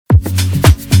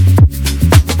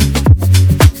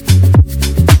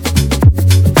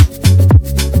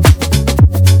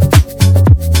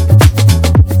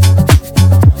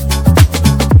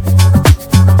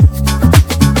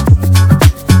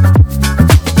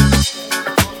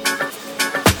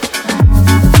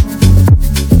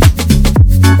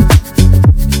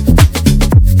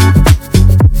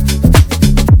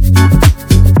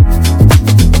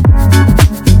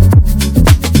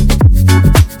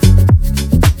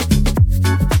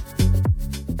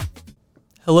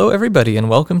Hello, everybody, and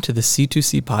welcome to the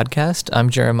C2C podcast. I'm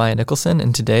Jeremiah Nicholson,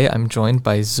 and today I'm joined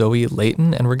by Zoe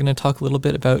Layton, and we're going to talk a little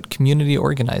bit about community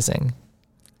organizing.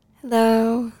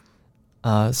 Hello.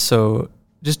 So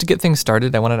just to get things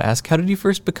started, I wanted to ask, how did you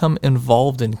first become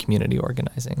involved in community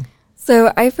organizing?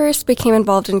 So I first became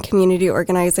involved in community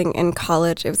organizing in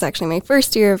college. It was actually my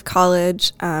first year of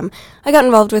college. I got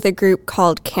involved with a group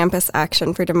called Campus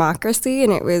Action for Democracy,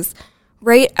 and it was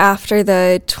right after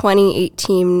the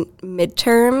 2018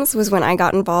 midterms was when I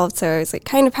got involved. So I was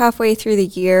kind of halfway through the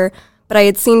year, but I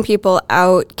had seen people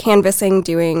out canvassing,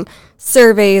 doing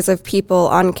surveys of people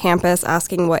on campus,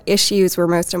 asking what issues were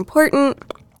most important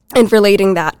and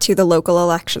relating that to the local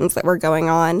elections that were going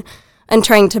on and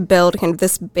trying to build kind of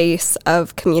this base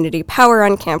of community power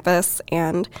on campus,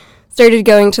 and started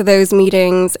going to those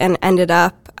meetings and ended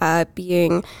up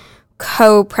being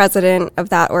co-president of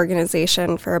that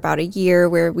organization for about a year,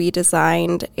 where we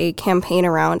designed a campaign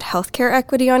around healthcare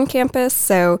equity on campus.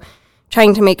 So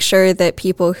trying to make sure that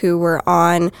people who were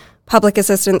on public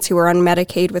assistance, who were on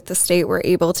Medicaid with the state, were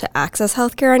able to access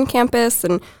healthcare on campus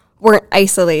and weren't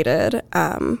isolated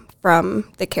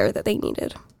from the care that they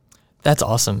needed. That's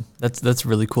awesome. That's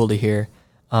really cool to hear.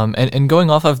 And going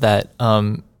off of that,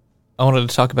 I wanted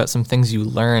to talk about some things you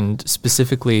learned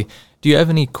specifically. Do you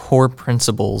have any core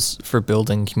principles for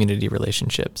building community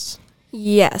relationships?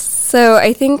 Yes. So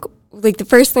I think the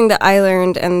first thing that I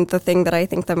learned, and the thing that I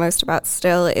think the most about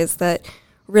still, is that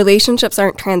relationships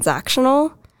aren't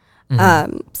transactional.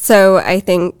 Mm-hmm. So I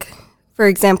think, for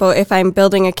example, if I'm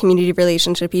building a community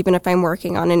relationship, even if I'm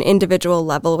working on an individual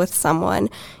level with someone,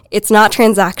 it's not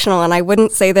transactional. And I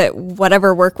wouldn't say that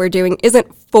whatever work we're doing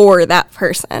isn't for that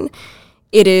person.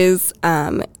 It is,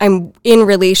 I'm in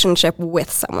relationship with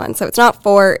someone. So it's not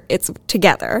for, it's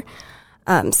together.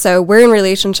 So we're in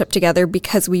relationship together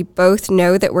because we both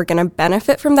know that we're going to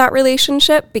benefit from that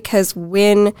relationship, because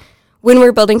when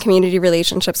we're building community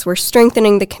relationships, we're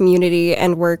strengthening the community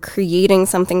and we're creating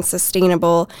something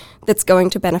sustainable that's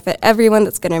going to benefit everyone,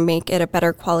 that's going to make it a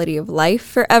better quality of life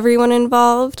for everyone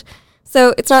involved.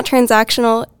 So it's not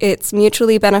transactional, it's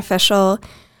mutually beneficial.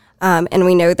 And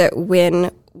we know that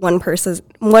when one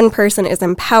person is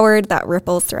empowered, that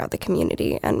ripples throughout the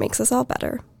community and makes us all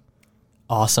better.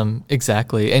 Awesome.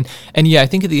 Exactly. And yeah, I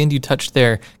think at the end you touched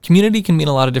there, community can mean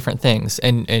a lot of different things.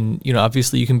 And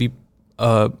obviously you can be,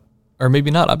 or maybe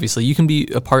not obviously, you can be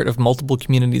a part of multiple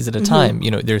communities at a time.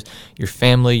 There's your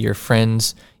family, your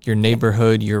friends, your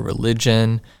neighborhood, your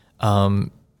religion,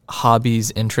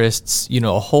 hobbies, interests,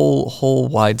 a whole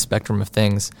wide spectrum of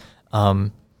things.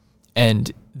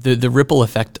 And the ripple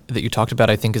effect that you talked about,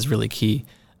 I think, is really key.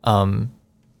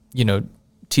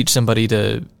 Teach somebody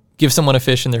to give someone a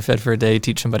fish and they're fed for a day.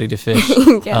 Teach somebody to fish,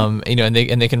 Yeah. And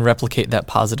they can replicate that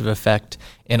positive effect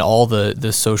in all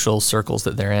the social circles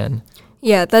that they're in.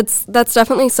 Yeah, that's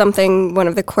definitely something. One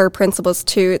of the core principles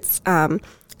too. It's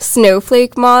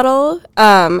snowflake model.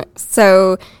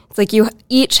 So it's you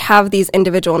each have these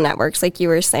individual networks, like you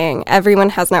were saying. Everyone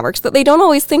has networks that they don't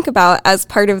always think about as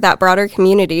part of that broader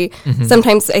community. Mm-hmm.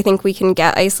 Sometimes I think we can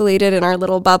get isolated in our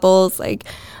little bubbles,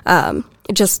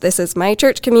 this is my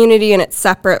church community and it's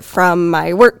separate from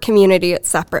my work community, it's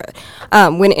separate.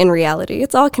 When in reality,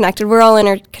 it's all connected. We're all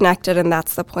interconnected, and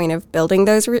that's the point of building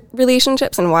those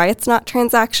relationships, and why it's not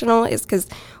transactional is because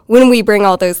when we bring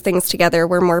all those things together,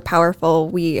 we're more powerful,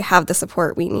 we have the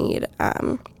support we need.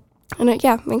 And it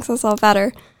makes us all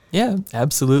better. Yeah,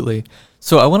 absolutely.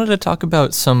 So I wanted to talk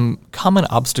about some common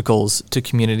obstacles to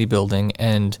community building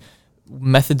and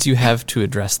methods you have to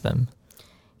address them.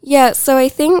 Yeah, so I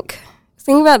think,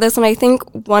 thinking about this, and I think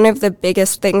one of the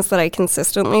biggest things that I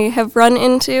consistently have run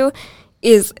into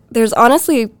is there's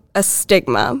honestly a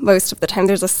stigma most of the time.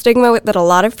 There's a stigma that a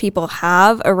lot of people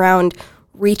have around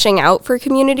reaching out for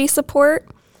community support.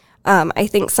 I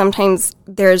think sometimes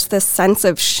there's this sense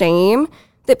of shame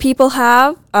that people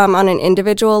have on an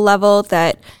individual level,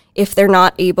 that if they're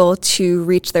not able to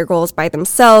reach their goals by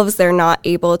themselves, they're not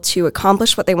able to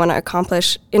accomplish what they want to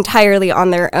accomplish entirely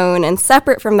on their own and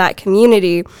separate from that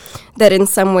community, that in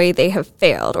some way they have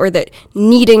failed, or that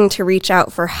needing to reach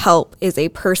out for help is a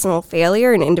personal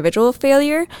failure, an individual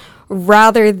failure,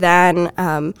 rather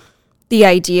than the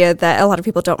idea that a lot of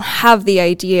people don't have the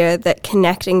idea that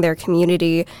connecting their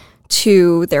community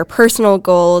to their personal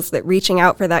goals, that reaching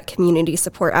out for that community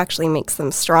support actually makes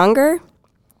them stronger.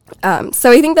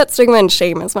 So I think that stigma and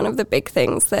shame is one of the big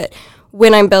things that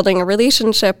when I'm building a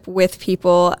relationship with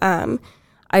people,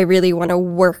 I really want to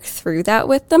work through that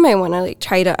with them. I want to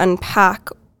try to unpack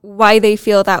why they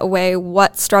feel that way,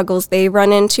 what struggles they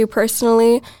run into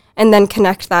personally, and then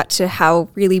connect that to how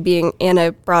really being in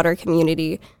a broader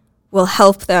community will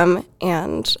help them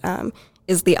and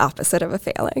is the opposite of a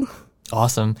failing.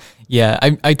 Awesome. Yeah,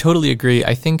 I totally agree.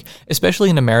 I think, especially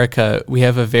in America, we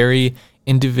have a very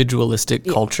individualistic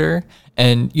culture,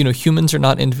 and humans are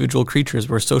not individual creatures.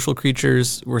 We're social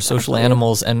creatures, we're social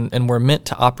animals, and we're meant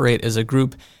to operate as a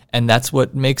group, and that's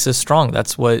what makes us strong.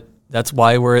 That's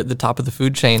why we're at the top of the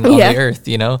food chain on the earth,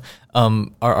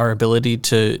 our ability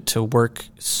to work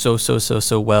so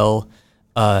well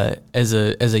as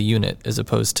a unit as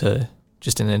opposed to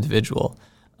just an individual.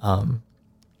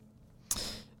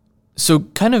 So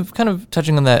kind of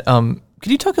touching on that,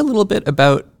 could you talk a little bit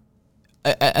about,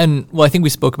 I think we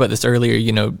spoke about this earlier,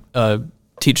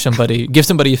 give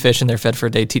somebody a fish and they're fed for a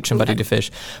day, teach somebody to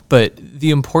fish, but the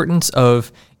importance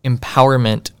of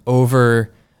empowerment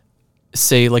over,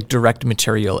 say, like direct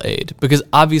material aid, because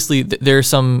obviously there are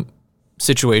some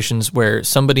situations where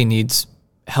somebody needs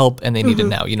help and they need it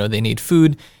now. They need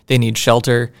food, they need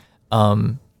shelter,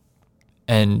 and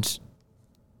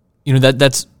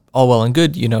that's all well and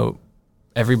good.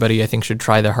 Everybody, I think, should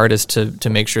try their hardest to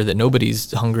make sure that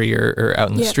nobody's hungry or out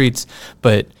in the streets.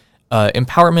 But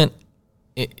empowerment,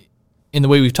 in the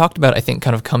way we've talked about, I think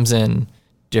kind of comes in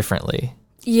differently.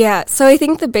 Yeah. So I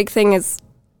think the big thing is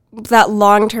that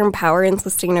long-term power and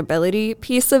sustainability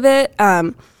piece of it.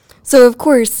 So of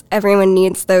course, everyone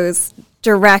needs those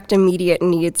direct, immediate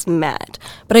needs met.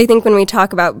 But I think when we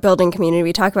talk about building community,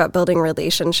 we talk about building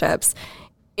relationships.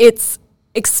 It's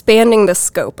expanding the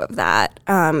scope of that.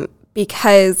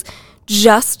 Because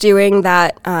just doing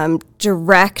that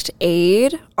direct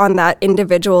aid on that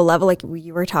individual level, like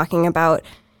we were talking about,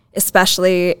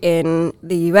 especially in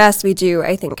the U.S., we do,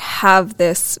 I think, have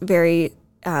this very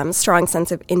strong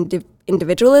sense of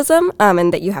individualism,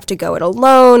 and that you have to go it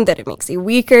alone, that it makes you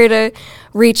weaker to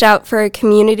reach out for a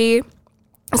community.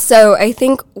 So I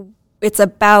think it's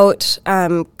about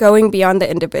going beyond the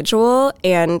individual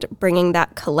and bringing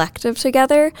that collective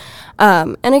together.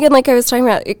 And again, like I was talking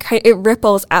about, it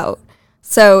ripples out.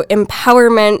 So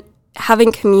empowerment,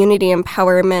 having community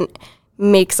empowerment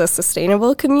makes a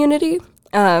sustainable community,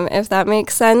 if that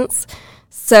makes sense.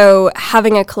 So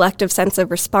having a collective sense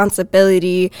of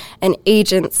responsibility and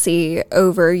agency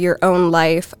over your own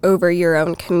life, over your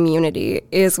own community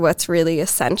is what's really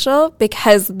essential,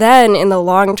 because then in the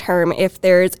long term, if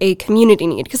there's a community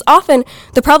need, because often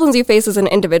the problems you face as an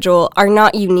individual are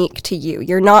not unique to you.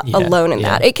 You're not alone in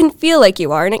that. It can feel like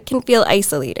you are, and it can feel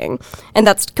isolating, and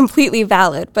that's completely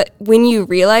valid. But when you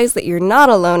realize that you're not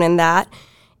alone in that,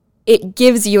 it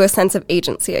gives you a sense of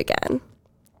agency again.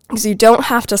 Because you don't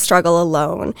have to struggle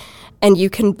alone, and you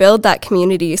can build that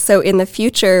community. So in the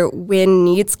future, when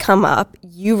needs come up,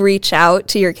 you reach out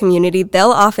to your community.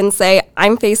 They'll often say,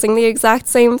 I'm facing the exact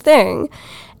same thing.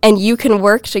 And you can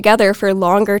work together for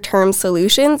longer term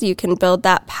solutions. You can build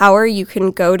that power. You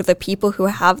can go to the people who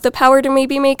have the power to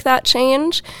maybe make that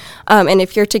change. And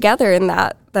if you're together in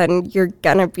that, then you're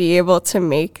going to be able to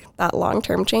make that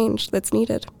long-term change that's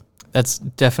needed. That's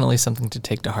definitely something to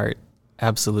take to heart.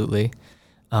 Absolutely.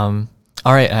 All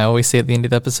right, I always say at the end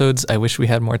of the episodes, I wish we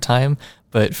had more time,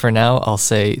 but for now, I'll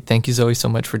say thank you, Zoe, so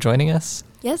much for joining us.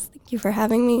 Yes, thank you for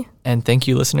having me. And thank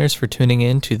you, listeners, for tuning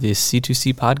in to the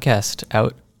C2C podcast,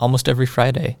 out almost every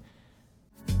Friday.